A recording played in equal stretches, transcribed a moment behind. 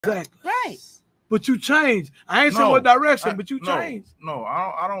Exactly. Right. But you change. I ain't saying what direction, but you change. No,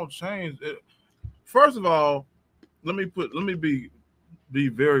 I don't change it. First of all, let me be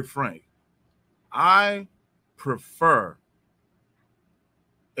very frank. I prefer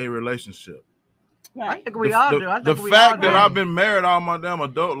a relationship. Right. I think we all do. I The think fact that I've been married all my damn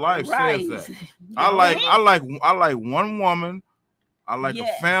adult life Right. says that. I like one woman. I like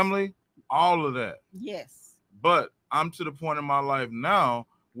Yes. a family, all of that. Yes. But I'm to the point in my life now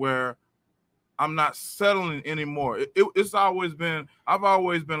where I'm not settling anymore. It's always been, I've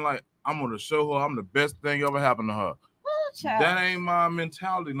always been like, I'm gonna show her I'm the best thing ever happened to her. Oh, child. That ain't my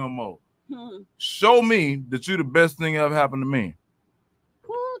mentality no more. Hmm. Show me that you the best thing ever happened to me.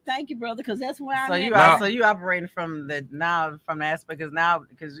 Ooh, thank you, brother, because that's where So I'm you at. so you operating from the aspect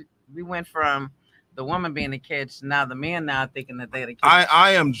because we went from the woman being the catch, now the men now thinking that they're the catch.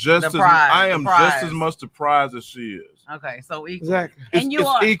 I am just as much the prize as she is. Okay, so equal. Exactly. And you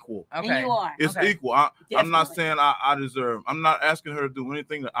are. Equal. Okay. And you are. It's Okay. equal. I'm not Definitely. saying I deserve. I'm not asking her to do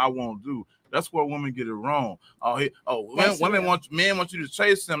anything that I won't do. That's where women get it wrong. Men want you to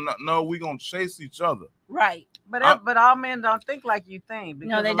chase them. No, we gonna chase each other. Right. But all men don't think like you think,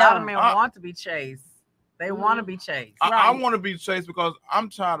 because they a lot of don't. men want to be chased. They want to be chased. I want to be chased because I'm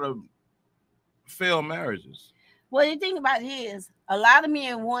tired of failed marriages. Well, the thing about it is, a lot of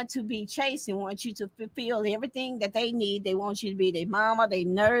men want to be chased and want you to fulfill everything that they need. They want you to be their mama, their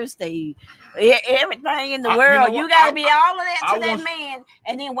nurse, everything in the world. You got to be all of that to that man.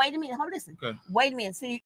 And then wait a minute. Hold on, listen. Okay. Wait a minute. See,